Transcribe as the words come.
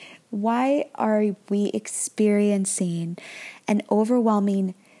Why are we experiencing an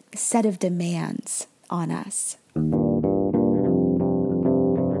overwhelming set of demands on us?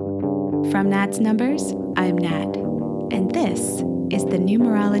 From Nat's Numbers, I'm Nat, and this is the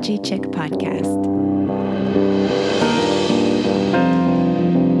Numerology Chick Podcast.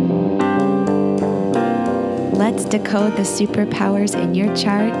 Let's decode the superpowers in your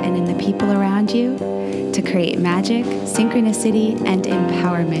chart and in the people around you to create magic, synchronicity, and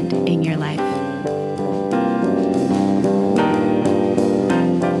empowerment in your life.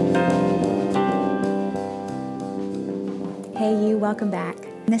 Hey you, welcome back.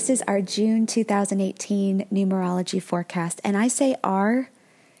 This is our June 2018 numerology forecast. And I say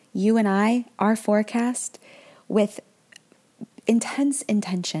you and I, our forecast with intense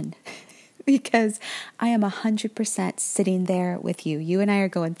intention. Because I am 100% sitting there with you. You and I are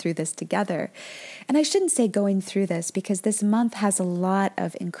going through this together. And I shouldn't say going through this because this month has a lot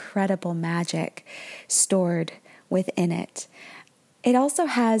of incredible magic stored within it. It also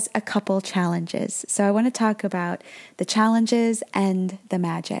has a couple challenges. So I want to talk about the challenges and the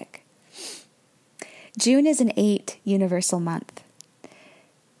magic. June is an 8 universal month.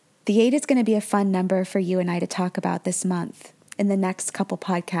 The 8 is going to be a fun number for you and I to talk about this month in the next couple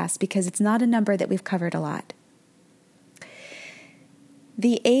podcasts because it's not a number that we've covered a lot.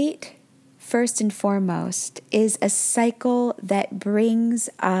 The 8, first and foremost, is a cycle that brings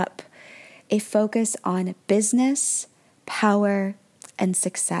up a focus on business, power, and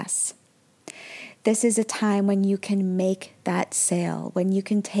success. This is a time when you can make that sale, when you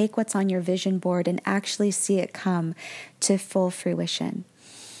can take what's on your vision board and actually see it come to full fruition.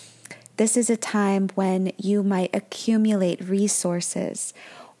 This is a time when you might accumulate resources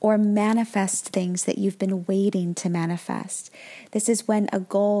or manifest things that you've been waiting to manifest. This is when a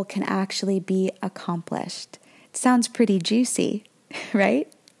goal can actually be accomplished. It sounds pretty juicy,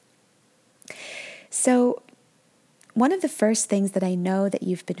 right? So, one of the first things that I know that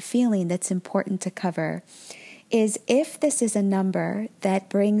you've been feeling that's important to cover is if this is a number that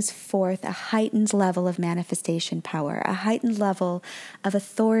brings forth a heightened level of manifestation power, a heightened level of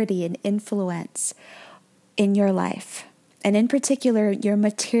authority and influence in your life, and in particular, your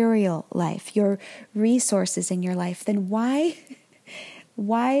material life, your resources in your life, then why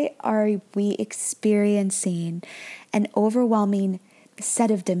are we experiencing an overwhelming set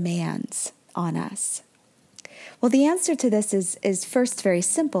of demands on us? Well, the answer to this is first very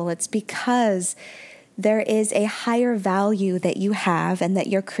simple. It's because there is a higher value that you have and that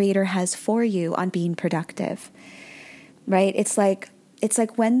your creator has for you on being productive, right? It's like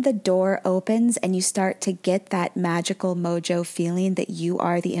when the door opens and you start to get that magical mojo feeling that you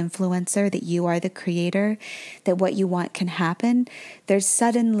are the influencer, that you are the creator, that what you want can happen. There's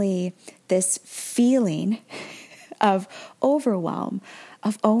suddenly this feeling of overwhelm,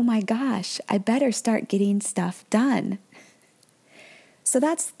 of, oh my gosh, I better start getting stuff done. So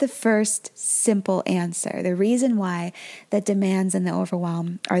that's the first simple answer. The reason why the demands and the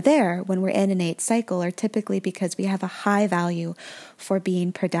overwhelm are there when we're in an 8 cycle are typically because we have a high value for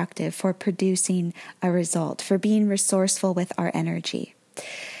being productive, for producing a result, for being resourceful with our energy.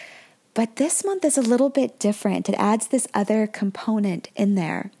 But this month is a little bit different. It adds this other component in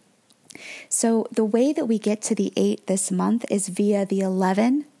there. So the way that we get to the 8 this month is via the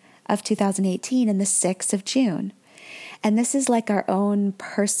 11 of 2018 and the 6 of June. And this is like our own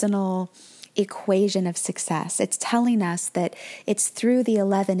personal equation of success. It's telling us that it's through the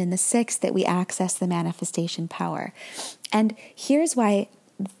 11 and the 6 that we access the manifestation power. And here's why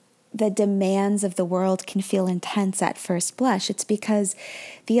the demands of the world can feel intense at first blush. It's because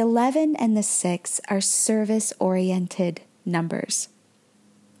the 11 and the 6 are service-oriented numbers.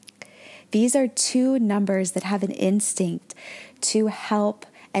 These are 2 numbers that have an instinct to help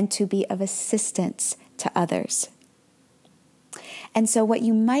and to be of assistance to others. And so what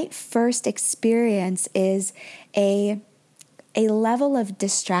you might first experience is a level of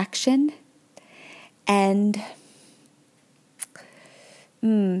distraction and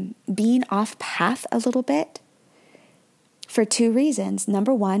being off path a little bit for 2 reasons.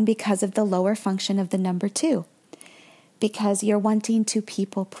 Number 1, because of the lower function of the number 2. Because you're wanting to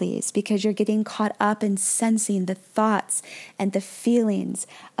people please, because you're getting caught up in sensing the thoughts and the feelings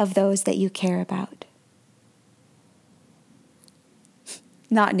of those that you care about.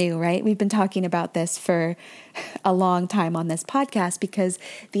 Not new, right? We've been talking about this for a long time on this podcast because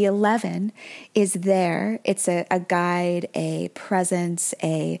the 11 is there. It's a guide, a presence,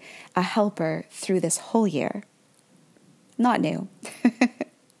 a helper through this whole year. Not new.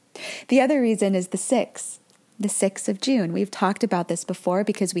 The other reason is the 6th of June. We've talked about this before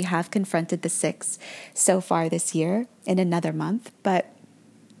because we have confronted the 6 so far this year in another month, but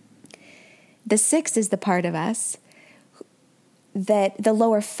The 6 is the part of us that the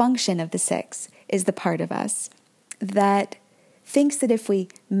lower function of the 6 is the part of us that thinks that if we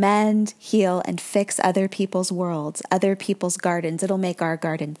mend, heal, and fix other people's worlds, other people's gardens, it'll make our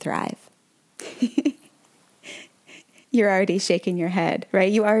garden thrive. You're already shaking your head,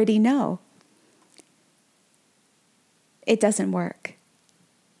 right? You already know. It doesn't work,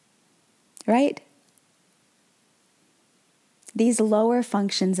 right? These lower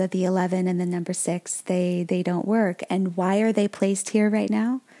functions of the 11 and the number 6, they don't work. And why are they placed here right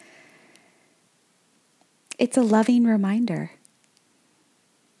now? It's a loving reminder.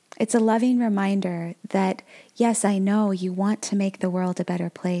 It's a loving reminder that, yes, I know you want to make the world a better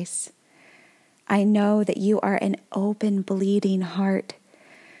place. I know that you are an open, bleeding heart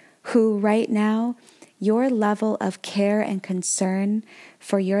who right now, your level of care and concern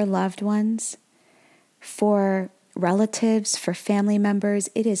for your loved ones, for relatives, for family members,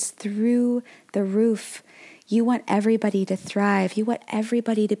 it is through the roof. You want everybody to thrive. You want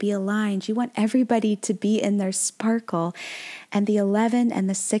everybody to be aligned. You want everybody to be in their sparkle. And the 11 and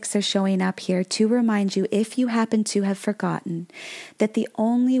the 6 are showing up here to remind you, if you happen to have forgotten, that the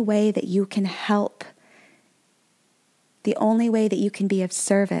only way that you can help, the only way that you can be of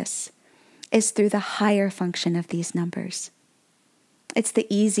service is through the higher function of these numbers. It's the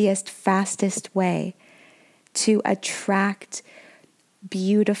easiest, fastest way to attract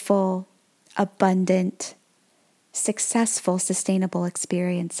beautiful, abundant, successful, sustainable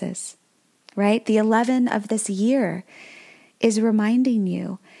experiences, right? The 11 of this year is reminding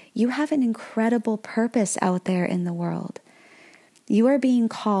you, you have an incredible purpose out there in the world. You are being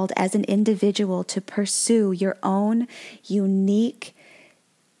called as an individual to pursue your own unique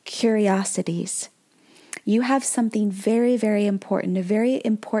curiosities. You have something very, very important, a very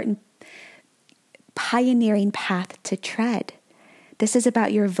important pioneering path to tread. This is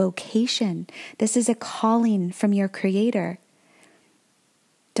about your vocation. This is a calling from your Creator.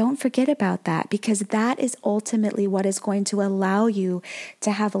 Don't forget about that, because that is ultimately what is going to allow you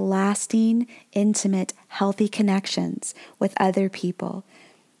to have lasting, intimate, healthy connections with other people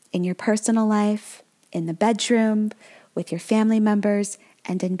in your personal life, in the bedroom, with your family members,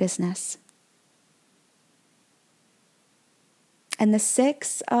 and in business. And the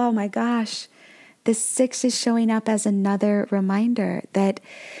 6, oh my gosh, the 6 is showing up as another reminder that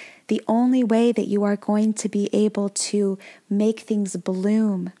the only way that you are going to be able to make things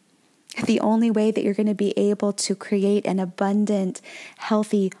bloom, the only way that you're going to be able to create an abundant,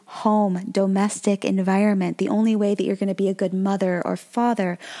 healthy home, domestic environment, the only way that you're going to be a good mother or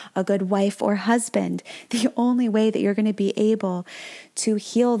father, a good wife or husband, the only way that you're going to be able to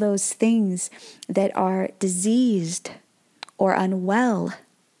heal those things that are diseased or unwell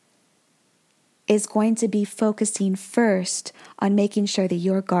is going to be focusing first on making sure that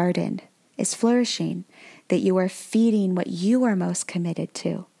your garden is flourishing, that you are feeding what you are most committed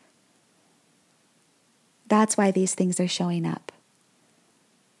to. That's why these things are showing up.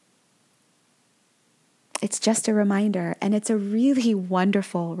 It's just a reminder, and it's a really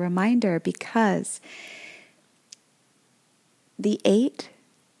wonderful reminder, because the 8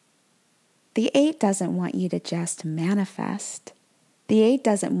 doesn't want you to just manifest. The 8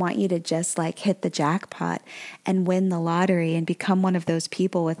 doesn't want you to just like hit the jackpot and win the lottery and become one of those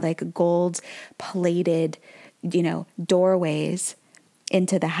people with like gold plated, doorways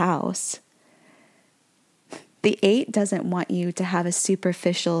into the house. The 8 doesn't want you to have a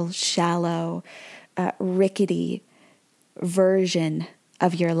superficial, shallow, rickety version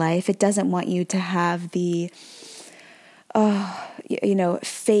of your life. It doesn't want you to have the,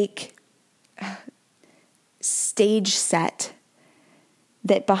 fake stage set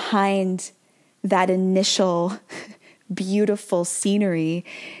that behind that initial beautiful scenery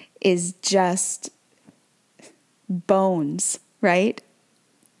is just bones, right?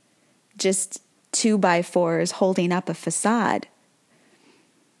 Just 2x4s holding up a facade.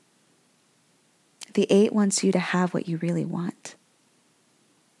 The 8 wants you to have what you really want,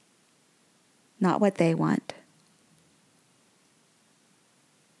 not what they want.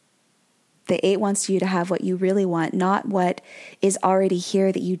 The 8 wants you to have what you really want, not what is already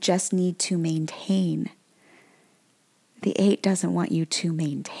here that you just need to maintain. The 8 doesn't want you to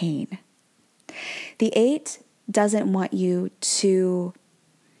maintain. The 8 doesn't want you to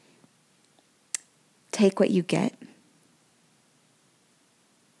take what you get.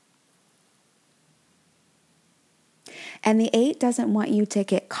 And the 8 doesn't want you to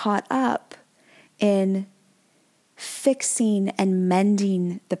get caught up in fixing and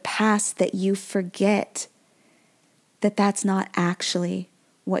mending the past, that you forget that that's not actually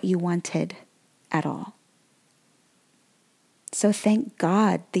what you wanted at all. So thank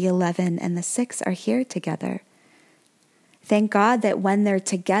God the 11 and the 6 are here together. Thank God that when they're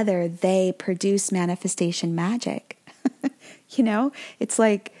together, they produce manifestation magic. It's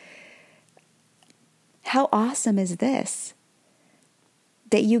like, how awesome is this?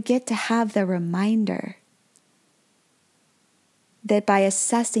 That you get to have the reminder that by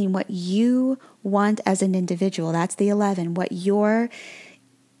assessing what you want as an individual, that's the 11, what your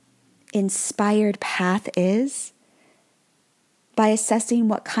inspired path is, by assessing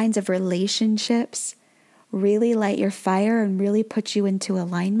what kinds of relationships really light your fire and really put you into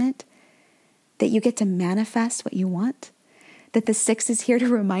alignment, that you get to manifest what you want, that the 6 is here to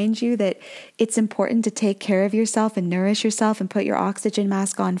remind you that it's important to take care of yourself and nourish yourself and put your oxygen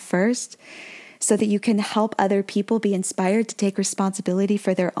mask on first so that you can help other people be inspired to take responsibility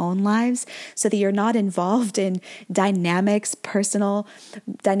for their own lives, so that you're not involved in dynamics, personal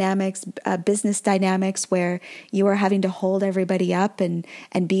dynamics, business dynamics, where you are having to hold everybody up and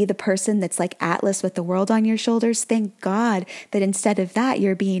be the person that's like Atlas with the world on your shoulders. Thank God that instead of that,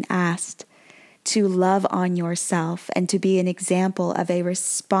 you're being asked to love on yourself and to be an example of a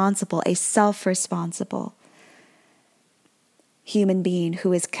self-responsible human being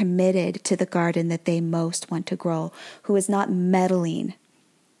who is committed to the garden that they most want to grow, who is not meddling,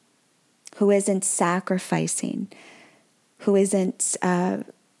 who isn't sacrificing, who isn't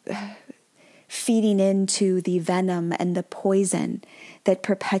feeding into the venom and the poison that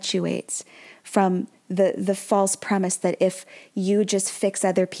perpetuates from the false premise that if you just fix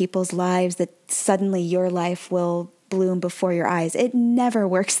other people's lives, that suddenly your life will bloom before your eyes. It never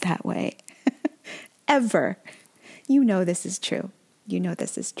works that way. Ever. You know this is true.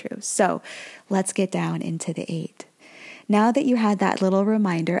 So let's get down into the 8. Now that you had that little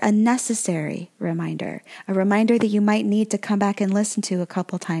reminder, a necessary reminder, a reminder that you might need to come back and listen to a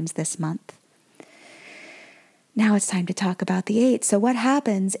couple times this month. Now it's time to talk about the 8. So what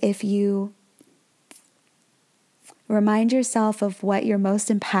happens if you remind yourself of what you're most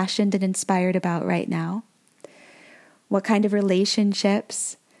impassioned and inspired about right now? What kind of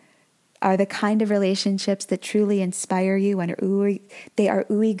relationships are the kind of relationships that truly inspire you and they are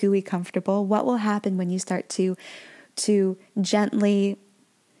ooey gooey comfortable? What will happen when you start to gently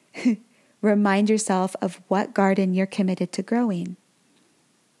remind yourself of what garden you're committed to growing?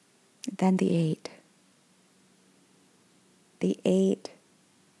 Then the 8. The 8,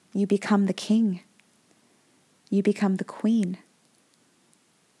 you become the king. You become the queen.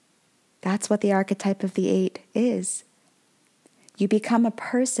 That's what the archetype of the 8 is. You become a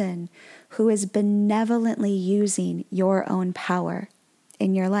person who is benevolently using your own power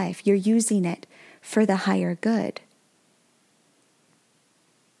in your life. You're using it for the higher good.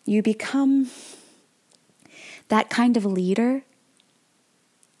 You become that kind of leader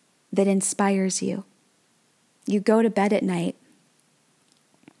that inspires you. You go to bed at night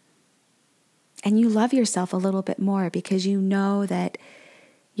and you love yourself a little bit more because you know that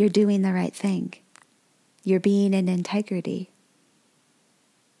you're doing the right thing. You're being in integrity.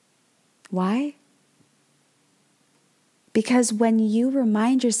 Why? Because when you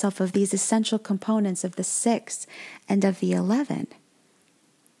remind yourself of these essential components of the 6 and of the 11,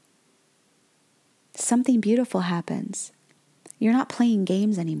 something beautiful happens. You're not playing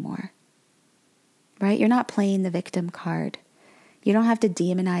games anymore, right? You're not playing the victim card. You don't have to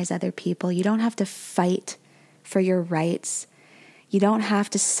demonize other people. You don't have to fight for your rights. You don't have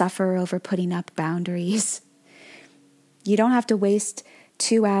to suffer over putting up boundaries. You don't have to waste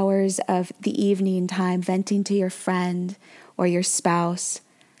 2 hours of the evening time venting to your friend or your spouse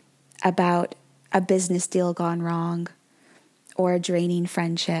about a business deal gone wrong or a draining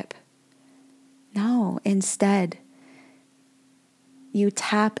friendship. No, instead, you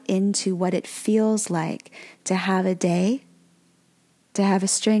tap into what it feels like to have a day, to have a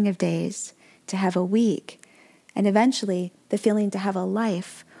string of days, to have a week, and eventually the feeling to have a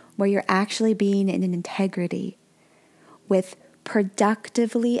life where you're actually being in an integrity with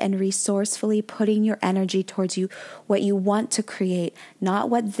productively and resourcefully putting your energy towards what you want to create, not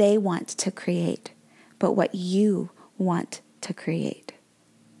what they want to create, but what you want to create.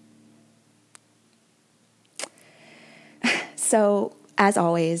 So, as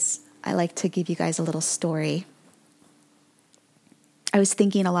always, I like to give you guys a little story. I was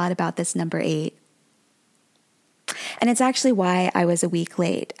thinking a lot about this number 8. And it's actually why I was a week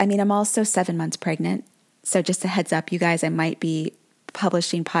late. I mean, I'm also 7 months pregnant. So just a heads up, you guys, I might be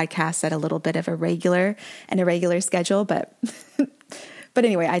publishing podcasts at a little bit of a irregular schedule, but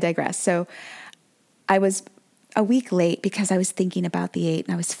anyway, I digress. So I was a week late because I was thinking about the 8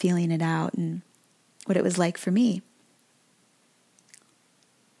 and I was feeling it out and what it was like for me.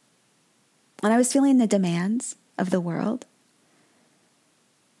 And I was feeling the demands of the world.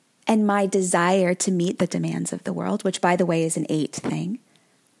 and my desire to meet the demands of the world, which, by the way, is an 8 thing.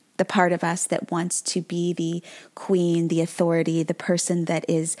 The part of us that wants to be the queen, the authority, the person that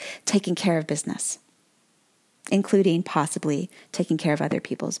is taking care of business, including possibly taking care of other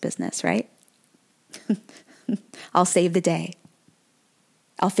people's business, right? I'll save the day.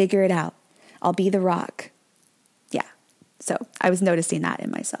 I'll figure it out. I'll be the rock. Yeah. So I was noticing that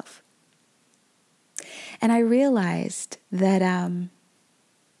in myself. And I realized that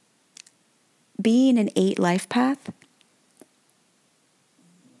being an 8 life path,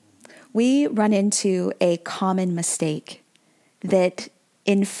 we run into a common mistake that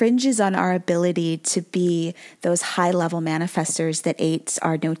infringes on our ability to be those high-level manifestors that 8s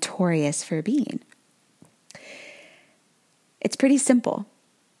are notorious for being. It's pretty simple.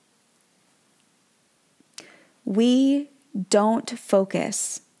 We don't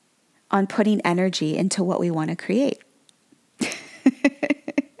focus on putting energy into what we want to create.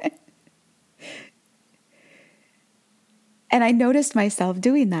 And I noticed myself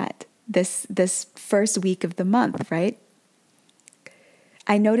doing that this first week of the month, right?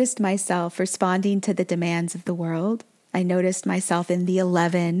 I noticed myself responding to the demands of the world. I noticed myself in the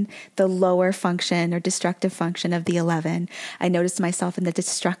 11, the lower function or destructive function of the 11. I noticed myself in the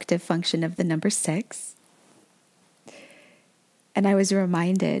destructive function of the number 6. And I was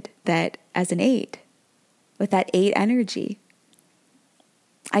reminded that as an 8, with that 8 energy,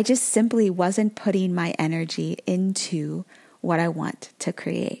 I just simply wasn't putting my energy into what I want to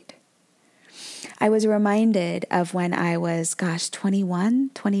create. I was reminded of when I was, 21,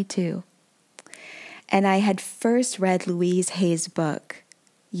 22. And I had first read Louise Hay's book,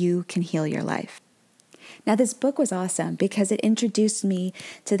 You Can Heal Your Life. Now, this book was awesome because it introduced me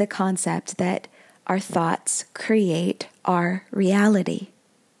to the concept that our thoughts create our reality.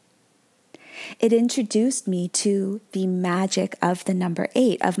 It introduced me to the magic of the number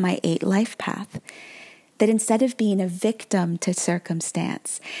 8, of my 8 life path. That instead of being a victim to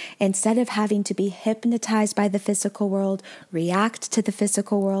circumstance, instead of having to be hypnotized by the physical world, react to the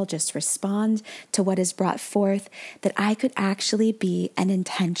physical world, just respond to what is brought forth, that I could actually be an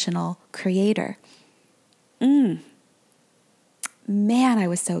intentional creator. Man, I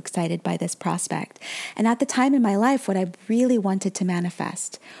was so excited by this prospect. And at the time in my life, what I really wanted to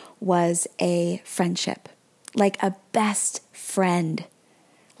manifest was a friendship, like a best friend,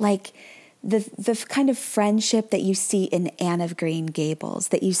 like the kind of friendship that you see in Anne of Green Gables,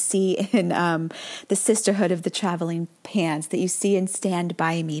 that you see in the Sisterhood of the Traveling Pants, that you see in Stand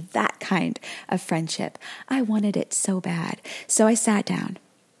By Me, that kind of friendship. I wanted it so bad. So I sat down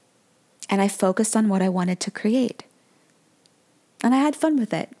and I focused on what I wanted to create. And I had fun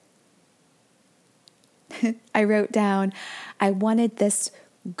with it. I wrote down, I wanted this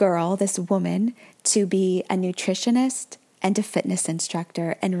girl, this woman, to be a nutritionist and a fitness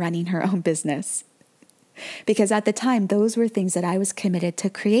instructor and running her own business. Because at the time, those were things that I was committed to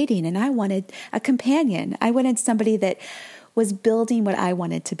creating, and I wanted a companion. I wanted somebody that was building what I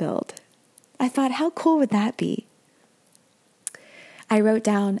wanted to build. I thought, how cool would that be? I wrote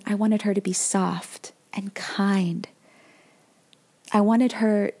down, I wanted her to be soft and kind. I wanted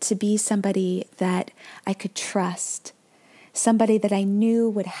her to be somebody that I could trust, somebody that I knew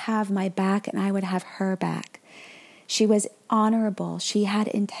would have my back and I would have her back. She was honorable. She had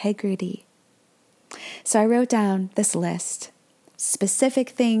integrity. So I wrote down this list, specific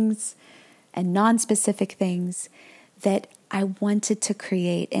things and non-specific things that I wanted to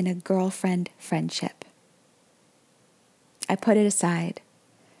create in a girlfriend friendship. I put it aside.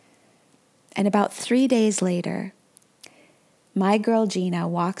 And about 3 days later, my girl Gina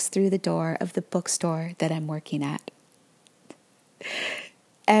walks through the door of the bookstore that I'm working at.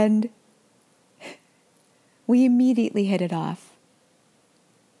 And we immediately hit it off.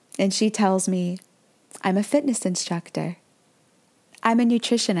 And she tells me, I'm a fitness instructor. I'm a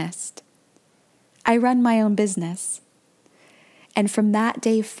nutritionist. I run my own business. And from that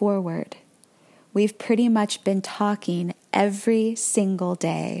day forward, we've pretty much been talking every single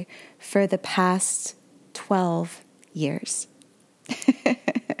day for the past 12 years.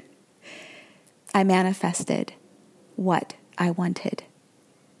 I manifested what I wanted.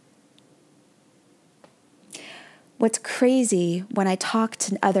 What's crazy when I talk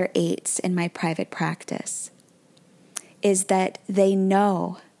to other 8s in my private practice is that they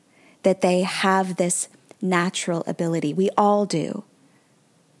know that they have this natural ability. We all do.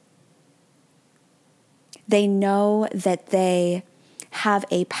 They know that they have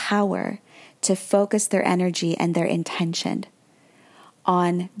a power to focus their energy and their intention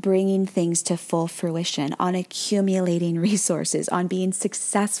on bringing things to full fruition, on accumulating resources, on being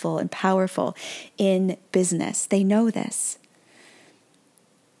successful and powerful in business. They know this.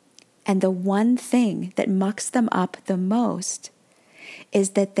 And the one thing that mucks them up the most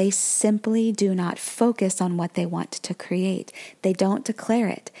is that they simply do not focus on what they want to create. They don't declare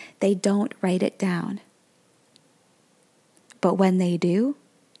it. They don't write it down. But when they do,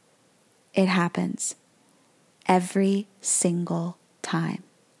 it happens every single time.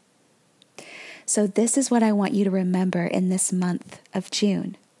 So this is what I want you to remember in this month of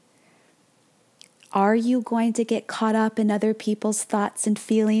June. Are you going to get caught up in other people's thoughts and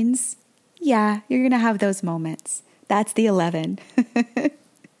feelings? Yeah, you're going to have those moments. That's the 11.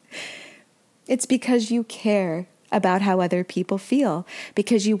 It's because you care about how other people feel,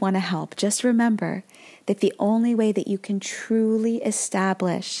 because you want to help. Just remember that the only way that you can truly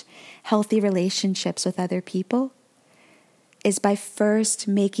establish healthy relationships with other people is by first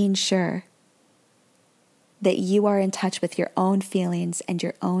making sure that you are in touch with your own feelings and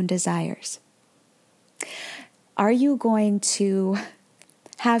your own desires. Are you going to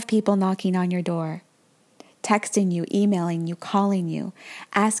have people knocking on your door, texting you, emailing you, calling you,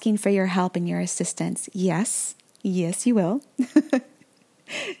 asking for your help and your assistance? Yes, you will.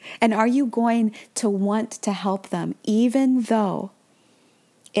 And are you going to want to help them even though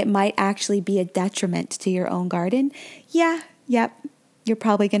it might actually be a detriment to your own garden? Yep, you're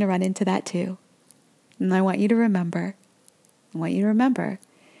probably going to run into that too. And I want you to remember,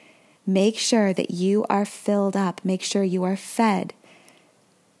 make sure that you are filled up. Make sure you are fed.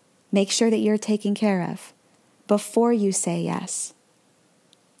 Make sure that you're taken care of before you say yes.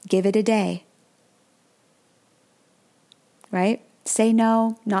 Give it a day. Right? Say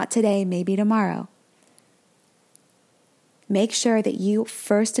no, not today, maybe tomorrow. Make sure that you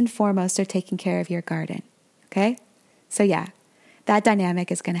first and foremost are taking care of your garden. Okay? So yeah, that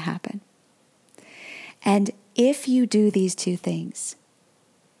dynamic is going to happen. And if you do these two things,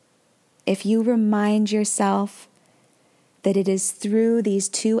 if you remind yourself that it is through these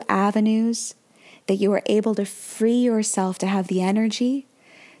two avenues that you are able to free yourself to have the energy,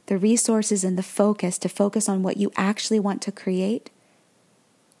 the resources, and the focus to focus on what you actually want to create,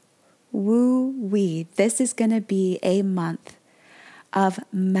 woo-wee, this is going to be a month of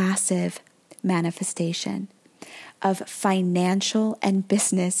massive manifestation, of financial and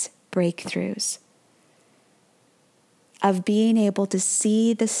business breakthroughs, of being able to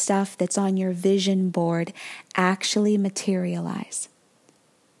see the stuff that's on your vision board actually materialize.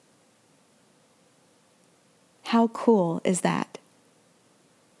 How cool is that?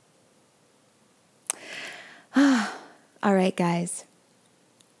 All right, guys.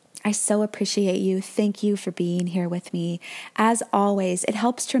 I so appreciate you. Thank you for being here with me. As always, it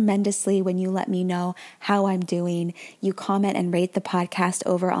helps tremendously when you let me know how I'm doing. You comment and rate the podcast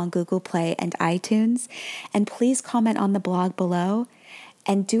over on Google Play and iTunes. And please comment on the blog below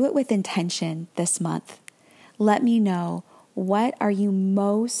and do it with intention this month. Let me know, what are you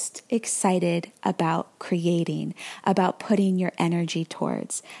most excited about creating, about putting your energy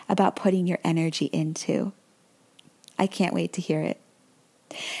towards, about putting your energy into? I can't wait to hear it.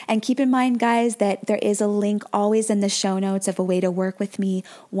 And keep in mind, guys, that there is a link always in the show notes of a way to work with me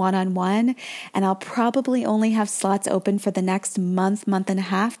one-on-one. And I'll probably only have slots open for the next month and a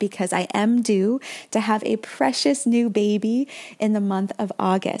half, because I am due to have a precious new baby in the month of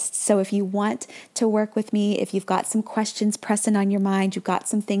August. So if you want to work with me, if you've got some questions pressing on your mind, you've got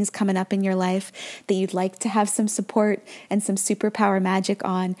some things coming up in your life that you'd like to have some support and some superpower magic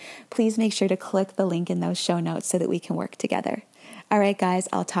on, please make sure to click the link in those show notes so that we can work together. All right, guys,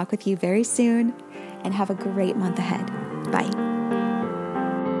 I'll talk with you very soon, and have a great month ahead. Bye.